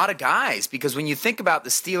a lot of guys, because when you think about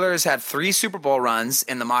the Steelers had 3 Super Bowl runs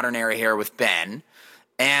in the modern era here with Ben,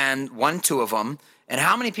 and won 2 of them. And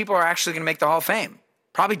how many people are actually going to make the Hall of Fame?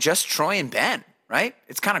 Probably just Troy and Ben, right?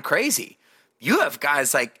 It's kind of crazy. You have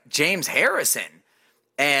guys like James Harrison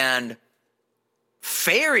and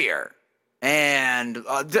Farrier and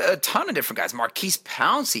a ton of different guys. Marquise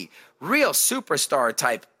Pouncey, real superstar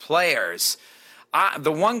type players.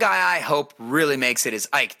 The one guy I hope really makes it is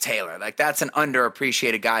Ike Taylor. Like, that's an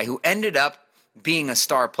underappreciated guy who ended up being a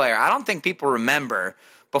star player. I don't think people remember,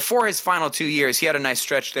 before his final 2 years, he had a nice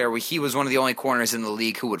stretch there where he was one of the only corners in the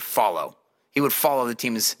league who would follow. He would follow the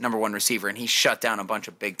team's number 1 receiver, and he shut down a bunch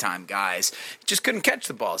of big-time guys. Just couldn't catch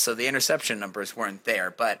the ball, so the interception numbers weren't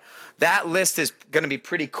there. But that list is going to be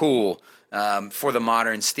pretty cool for the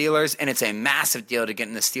modern Steelers, and it's a massive deal to get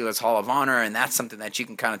in the Steelers Hall of Honor, and that's something that you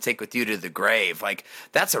can kind of take with you to the grave. Like,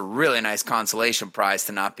 that's a really nice consolation prize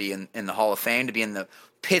to not be in the Hall of Fame, to be in the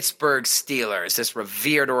Pittsburgh Steelers, this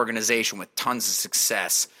revered organization with tons of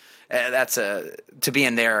success. To be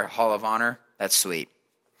in their Hall of Honor, that's sweet.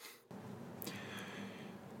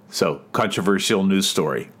 So, controversial news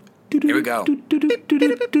story. Here we go.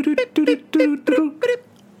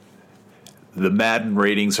 The Madden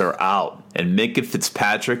ratings are out, and Minkah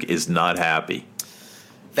Fitzpatrick is not happy.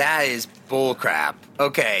 That is bullcrap.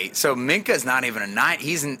 Okay, so Minka's not even a 9.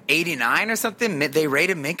 He's an 89 or something. They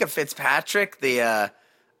rated Minkah Fitzpatrick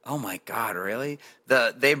oh my God, really?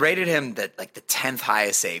 They rated him the 10th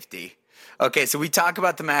highest safety. Okay, so we talk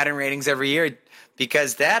about the Madden ratings every year.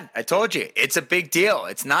 Because I told you, it's a big deal.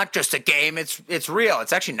 It's not just a game. It's real.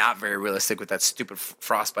 It's actually not very realistic with that stupid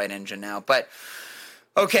Frostbite engine now. But,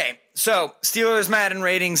 okay, so Steelers Madden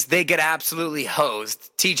ratings, they get absolutely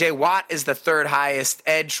hosed. TJ Watt is the 3rd highest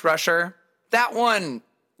edge rusher. That one,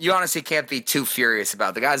 you honestly can't be too furious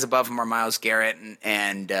about. The guys above him are Myles Garrett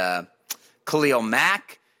and Khalil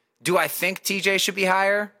Mack. Do I think TJ should be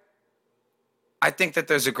higher? I think that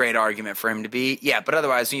there's a great argument for him to be. Yeah, but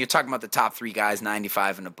otherwise, when you're talking about the top 3 guys,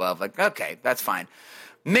 95 and above, like, okay, that's fine.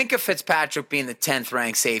 Minkah Fitzpatrick being the 10th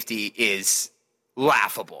ranked safety is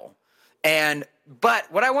laughable.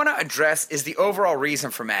 But what I want to address is the overall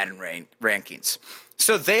reason for Madden rankings.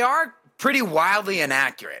 So they are pretty wildly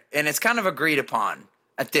inaccurate, and it's kind of agreed upon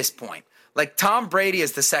at this point. Like, Tom Brady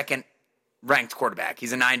is the 2nd ranked quarterback.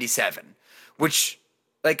 He's a 97, which,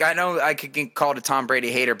 like, I know I could get called a Tom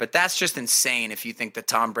Brady hater, but that's just insane if you think that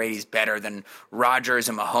Tom Brady's better than Rodgers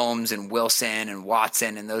and Mahomes and Wilson and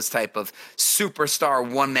Watson and those type of superstar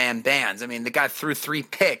one-man bands. I mean, the guy threw 3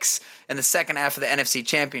 picks in the second half of the NFC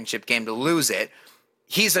Championship game to lose it.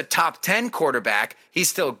 He's a top 10 quarterback. He's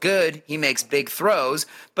still good. He makes big throws.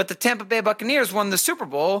 But the Tampa Bay Buccaneers won the Super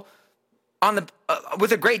Bowl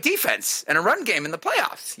with a great defense and a run game in the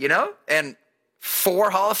playoffs, and 4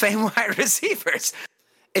 Hall of Fame wide receivers.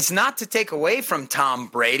 It's not to take away from Tom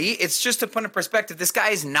Brady. It's just to put in perspective, this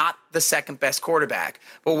guy is not the 2nd best quarterback.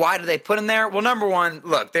 But why do they put him there? Well, number one,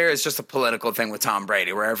 look, there is just a political thing with Tom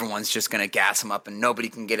Brady where everyone's just going to gas him up and nobody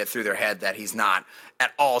can get it through their head that he's not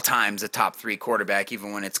at all times a top 3 quarterback,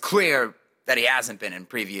 even when it's clear that he hasn't been in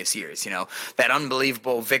previous years. That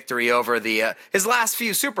unbelievable victory over his last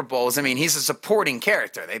few Super Bowls. I mean, he's a supporting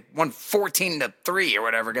character. They won 14-3 or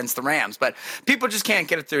whatever against the Rams, but people just can't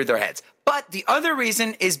get it through their heads. But the other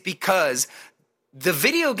reason is because the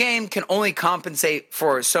video game can only compensate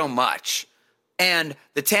for so much, and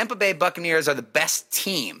the Tampa Bay Buccaneers are the best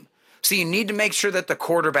team. So you need to make sure that the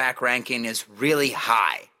quarterback ranking is really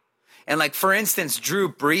high. And, like, for instance,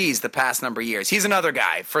 Drew Brees the past number of years, he's another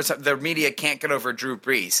guy. The media can't get over Drew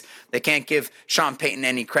Brees. They can't give Sean Payton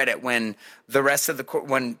any credit when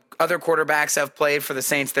when other quarterbacks have played for the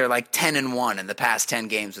Saints, they're like 10-1 in the past 10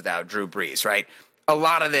 games without Drew Brees, right? A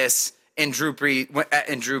lot of this in Drew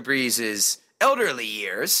Brees' elderly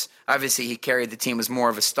years. Obviously, he carried the team as more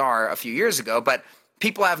of a star a few years ago, but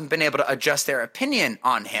people haven't been able to adjust their opinion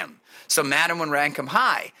on him. So Madden would rank him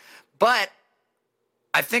high. But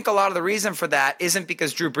I think a lot of the reason for that isn't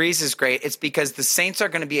because Drew Brees is great. It's because the Saints are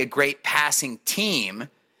going to be a great passing team,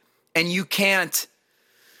 and you can't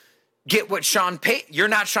get what Sean Payton – you're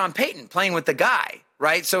not Sean Payton playing with the guy,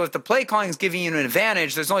 right? So if the play calling is giving you an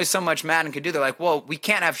advantage, there's only so much Madden could do. They're like, well, we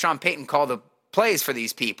can't have Sean Payton call the plays for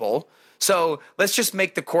these people, so let's just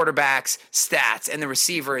make the quarterback's stats and the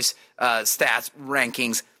receivers' stats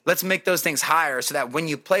rankings. Let's make those things higher so that when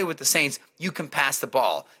you play with the Saints, you can pass the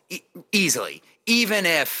ball easily, even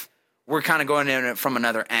if we're kind of going in it from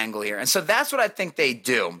another angle here. And so that's what I think they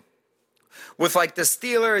do. With, like, the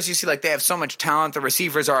Steelers, you see, like, they have so much talent. The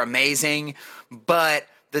receivers are amazing, but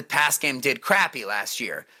the pass game did crappy last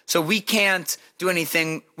year. So we can't do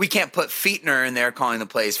anything. We can't put Fichtner in there calling the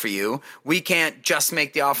plays for you. We can't just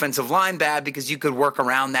make the offensive line bad because you could work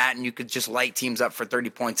around that and you could just light teams up for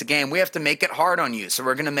 30 points a game. We have to make it hard on you. So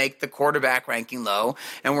we're going to make the quarterback ranking low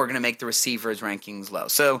and we're going to make the receivers rankings low.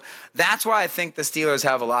 So that's why I think the Steelers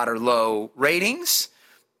have a lot of low ratings,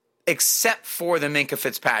 except for the Minkah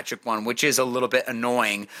Fitzpatrick one, which is a little bit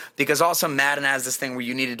annoying because also Madden has this thing where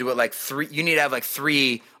you need to do it like you need to have like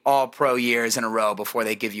 3 all-pro years in a row before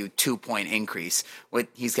they give you a 2-point increase.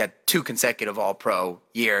 He's got 2 consecutive all-pro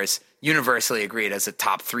years, universally agreed as a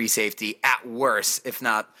top 3 safety at worst, if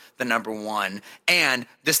not the number 1. And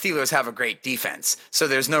the Steelers have a great defense, so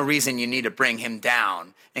there's no reason you need to bring him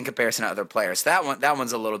down in comparison to other players. That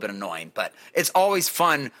one's a little bit annoying, but it's always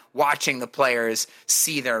fun watching the players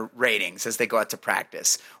see their ratings as they go out to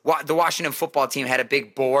practice. The Washington football team had a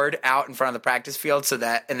big board out in front of the practice field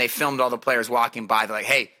and they filmed all the players walking by. They're like,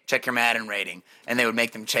 hey, check your Madden rating. And they would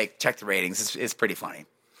make them check the ratings. It's pretty funny.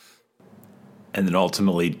 And then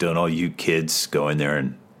ultimately, don't all you kids go in there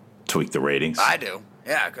and tweak the ratings? I do,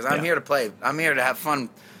 yeah, because I'm here to play. I'm here to have fun,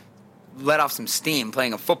 let off some steam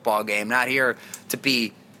playing a football game, not here to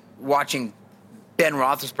be watching Ben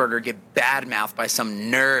Roethlisberger get badmouthed by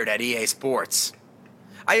some nerd at EA Sports.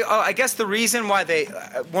 I guess the reason why they,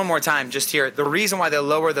 one more time just here, the reason why they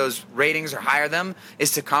lower those ratings or higher them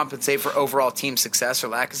is to compensate for overall team success or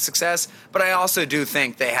lack of success. But I also do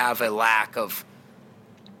think they have a lack of,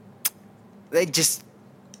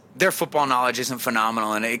 their football knowledge isn't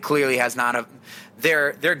phenomenal, and it clearly has not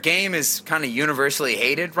their game is kind of universally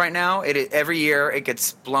hated right now. Every year it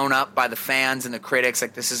gets blown up by the fans and the critics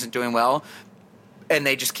like this isn't doing well. And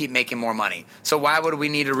they just keep making more money. So why would we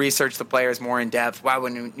need to research the players more in depth? Why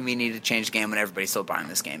wouldn't we need to change the game when everybody's still buying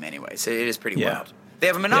this game anyway? So it is pretty wild. They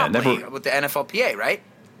have a monopoly with the NFLPA, right?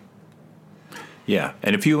 Yeah,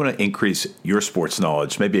 and if you want to increase your sports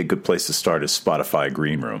knowledge, maybe a good place to start is Spotify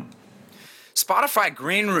Green Room. Spotify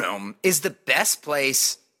Green Room is the best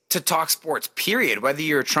place to talk sports, period. Whether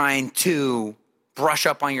you're trying to brush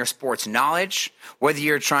up on your sports knowledge, whether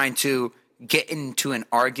you're trying to get into an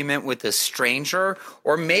argument with a stranger,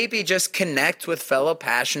 or maybe just connect with fellow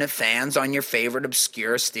passionate fans on your favorite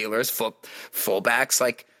obscure Steelers fullbacks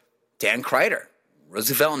like Dan Kreider,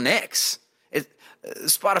 Roosevelt Nix.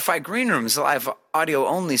 Spotify Green Room is a live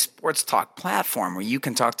audio-only sports talk platform where you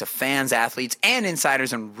can talk to fans, athletes, and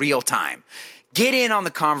insiders in real time. Get in on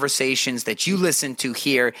the conversations that you listen to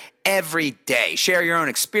here every day. Share your own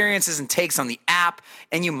experiences and takes on the app,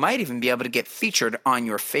 and you might even be able to get featured on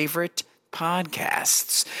your favorite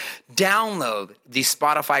podcasts. Download the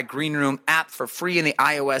Spotify Green Room app for free in the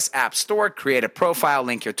iOS App Store. Create a profile,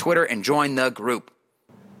 link your Twitter, and join the group.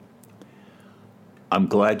 I'm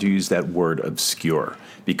glad you used that word obscure,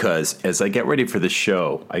 because as I get ready for the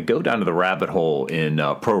show, I go down to the rabbit hole in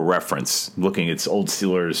Pro Reference, looking at old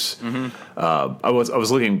Steelers. I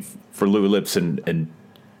was looking for Louis Lips, and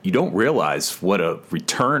you don't realize what a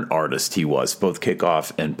return artist he was, both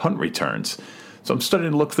kickoff and punt returns. So I'm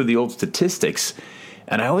starting to look through the old statistics,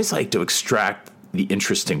 and I always like to extract the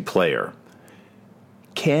interesting player.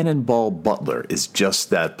 Cannonball Butler is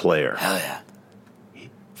just that player. Hell yeah.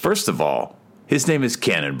 First of all, his name is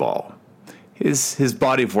Cannonball. His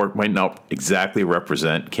body of work might not exactly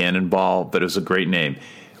represent Cannonball, but it was a great name.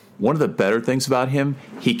 One of the better things about him,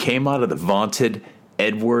 he came out of the vaunted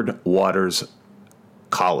Edward Waters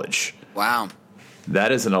College. Wow.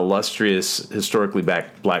 That is an illustrious, historically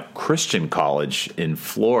black Christian college in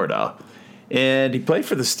Florida. And he played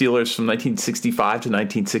for the Steelers from 1965 to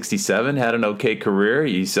 1967, had an okay career.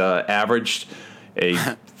 He's averaged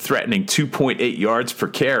a threatening 2.8 yards per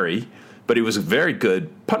carry. But he was a very good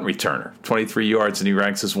punt returner, 23 yards, and he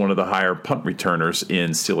ranks as one of the higher punt returners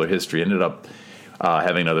in Steeler history. Ended up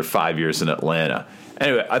having another 5 years in Atlanta.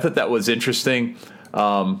 Anyway, I thought that was interesting.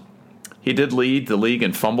 He did lead the league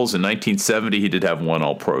in fumbles in 1970. He did have one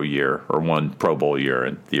All-Pro year, or one Pro Bowl year,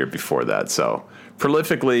 and the year before that. So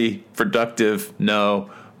prolifically productive, no.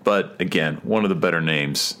 But, again, one of the better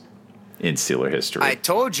names in Steeler history. I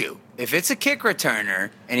told you, if it's a kick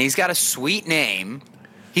returner and he's got a sweet name,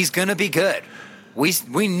 he's going to be good.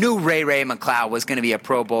 We knew Ray McCloud was going to be a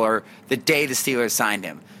Pro Bowler the day the Steelers signed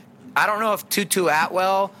him. I don't know if Tutu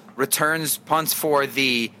Atwell returns punts for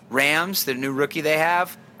the Rams, the new rookie they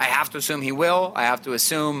have. I have to assume he will. I have to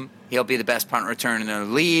assume he'll be the best punt returner in the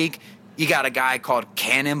league. You got a guy called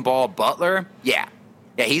Cannonball Butler. Yeah,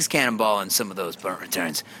 he's cannonballing some of those punt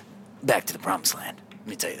returns back to the promised land. Let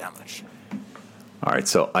me tell you that much. All right,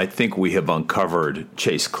 so I think we have uncovered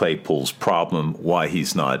Chase Claypool's problem, why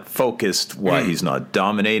he's not focused, why he's not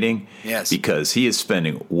dominating. Yes. Because he is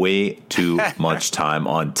spending way too much time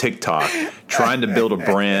on TikTok trying to build a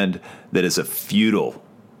brand that is a futile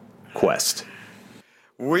quest.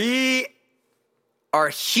 We are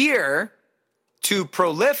here to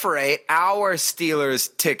proliferate our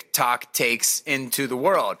Steelers TikTok takes into the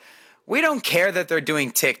world. We don't care that they're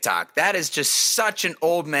doing TikTok. That is just such an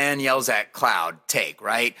old man yells at cloud take,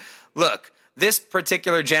 right? Look, this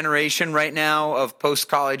particular generation right now of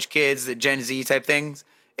post-college kids, the Gen Z type things,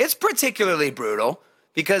 it's particularly brutal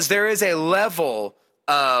because there is a level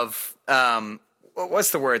of,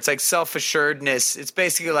 what's the word? It's like self-assuredness. It's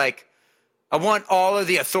basically like, I want all of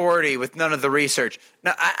the authority with none of the research.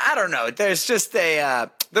 Now, I don't know. There's just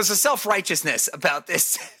there's a self-righteousness about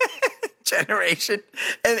this generation.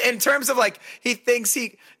 And in terms of like, he thinks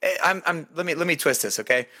let me twist this,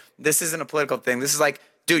 okay? This isn't a political thing. This is like,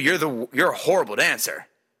 dude, you're a horrible dancer.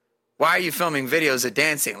 Why are you filming videos of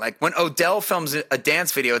dancing? Like when Odell films a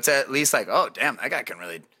dance video, it's at least like, oh damn, that guy can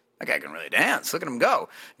really dance. Look at him go.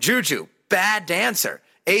 Juju, bad dancer.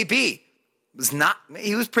 AB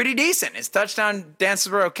he was pretty decent. His touchdown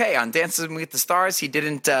dances were okay. On Dances with the Stars, he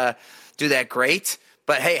didn't do that great.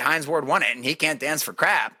 But hey, Hines Ward won it, and he can't dance for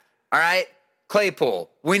crap. All right, Claypool,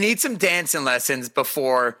 we need some dancing lessons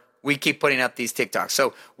before we keep putting up these TikToks.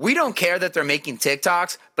 So we don't care that they're making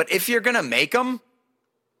TikToks, but if you're going to make them,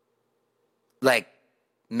 like,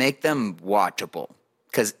 make them watchable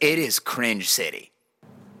because it is cringe city.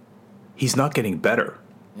 He's not getting better.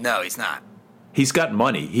 No, he's not. He's got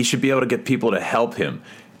money. He should be able to get people to help him.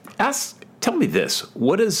 Tell me this.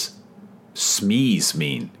 What does Smeeze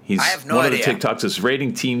mean? I have no idea. idea. One of the TikToks is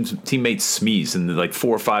rating teammates Smeeze, and like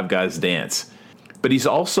 4 or 5 guys dance. But he's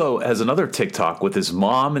also has another TikTok with his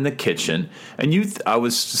mom in the kitchen. And I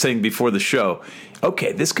was saying before the show,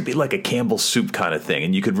 okay, this could be like a Campbell's soup kind of thing,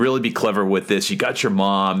 and you could really be clever with this. You got your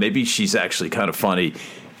mom. Maybe she's actually kind of funny.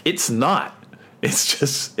 It's not.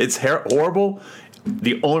 It's horrible.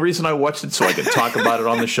 The only reason I watched it so I could talk about it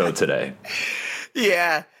on the show today.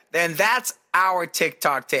 Yeah, then that's our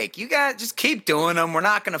TikTok take. You guys just keep doing them. We're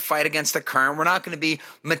not going to fight against the current. We're not going to be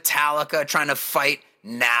Metallica trying to fight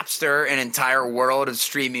Napster, an entire world of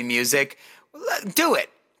streaming music. Do it.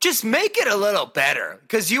 Just make it a little better,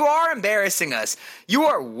 because you are embarrassing us. You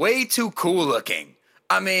are way too cool looking.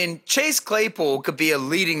 I mean, Chase Claypool could be a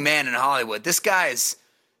leading man in Hollywood. This guy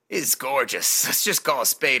is gorgeous. Let's just call a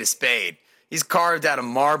spade. He's carved out of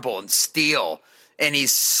marble and steel, and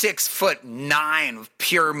he's 6'9" with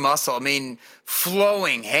pure muscle. I mean,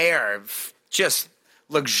 flowing hair, just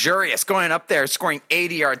luxurious, going up there, scoring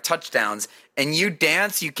 80-yard touchdowns. And you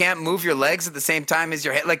dance, you can't move your legs at the same time as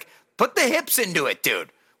your head. Like, put the hips into it, dude.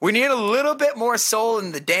 We need a little bit more soul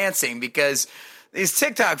in the dancing, because these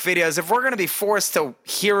TikTok videos, if we're going to be forced to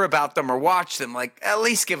hear about them or watch them, like, at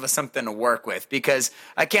least give us something to work with, because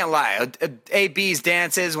I can't lie. AB's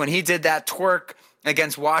dances, when he did that twerk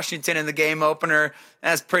against Washington in the game opener,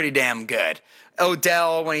 that's pretty damn good.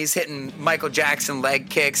 Odell, when he's hitting Michael Jackson leg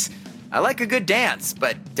kicks, I like a good dance,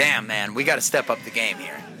 but damn, man, we got to step up the game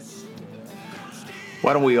here.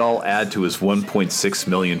 Why don't we all add to his 1.6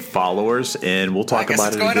 million followers, and we'll talk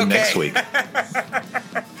about it again next week.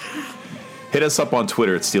 Hit us up on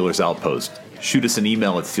Twitter at Steelers Outpost. Shoot us an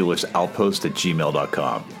email at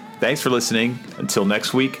SteelersOutpost@gmail.com. Thanks for listening. Until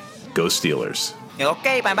next week, go Steelers.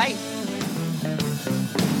 Okay, bye-bye.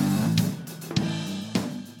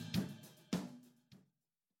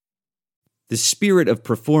 The spirit of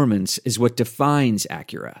performance is what defines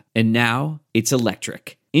Acura, and now it's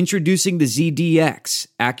electric. Introducing the ZDX,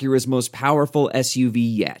 Acura's most powerful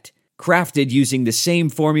SUV yet. Crafted using the same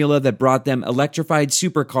formula that brought them electrified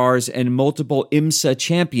supercars and multiple IMSA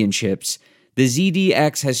championships, the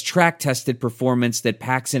ZDX has track-tested performance that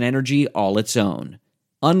packs an energy all its own.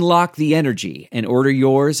 Unlock the energy and order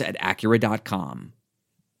yours at Acura.com.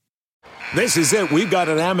 This is it. We've got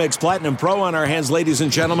an Amex Platinum Pro on our hands, ladies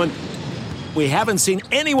and gentlemen. We haven't seen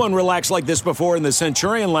anyone relax like this before in the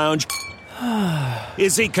Centurion Lounge.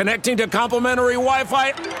 Is he connecting to complimentary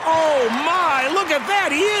Wi-Fi? Oh, my! Look at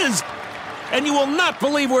that! He is! And you will not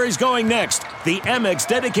believe where he's going next. The Amex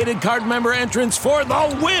dedicated card member entrance for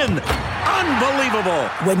the win! Unbelievable!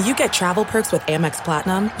 When you get travel perks with Amex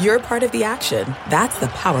Platinum, you're part of the action. That's the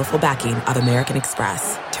powerful backing of American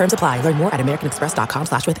Express. Terms apply. Learn more at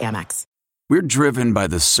americanexpress.com/withAmex. We're driven by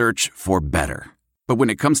the search for better. But when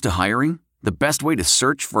it comes to hiring, the best way to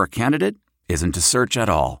search for a candidate isn't to search at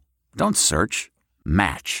all. Don't search.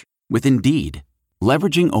 Match. With Indeed.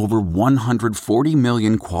 Leveraging over 140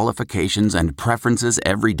 million qualifications and preferences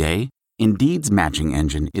every day, Indeed's matching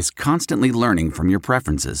engine is constantly learning from your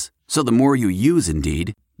preferences. So the more you use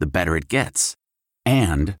Indeed, the better it gets.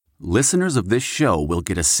 And listeners of this show will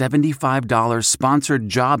get a $75 sponsored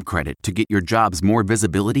job credit to get your jobs more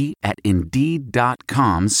visibility at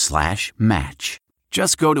Indeed.com/match.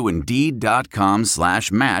 Just go to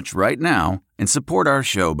Indeed.com/match right now and support our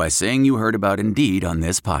show by saying you heard about Indeed on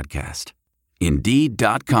this podcast.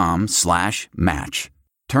 Indeed.com/match.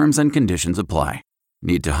 Terms and conditions apply.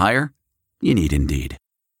 Need to hire? You need Indeed.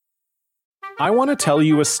 I want to tell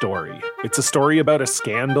you a story. It's a story about a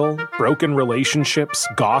scandal, broken relationships,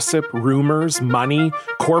 gossip, rumors, money,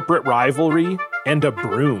 corporate rivalry, and a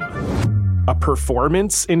broom. A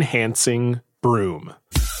performance-enhancing broom.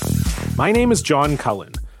 My name is John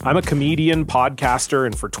Cullen. I'm a comedian, podcaster,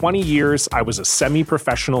 and for 20 years, I was a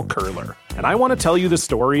semi-professional curler. And I want to tell you the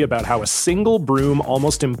story about how a single broom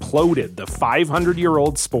almost imploded the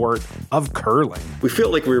 500-year-old sport of curling. We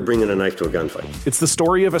felt like we were bringing a knife to a gunfight. It's the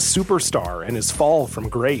story of a superstar and his fall from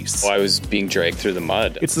grace. I was being dragged through the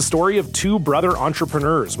mud. It's the story of two brother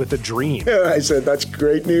entrepreneurs with a dream. I said, that's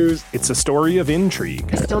great news. It's a story of intrigue.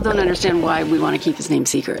 I still don't understand why we want to keep his name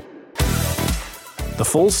secret. The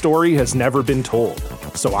full story has never been told,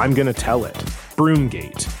 so I'm going to tell it.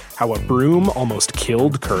 Broomgate, how a broom almost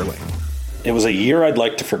killed curling. It was a year I'd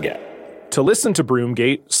like to forget. To listen to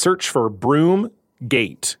Broomgate, search for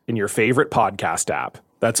Broomgate in your favorite podcast app.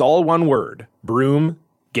 That's all one word,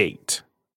 Broomgate.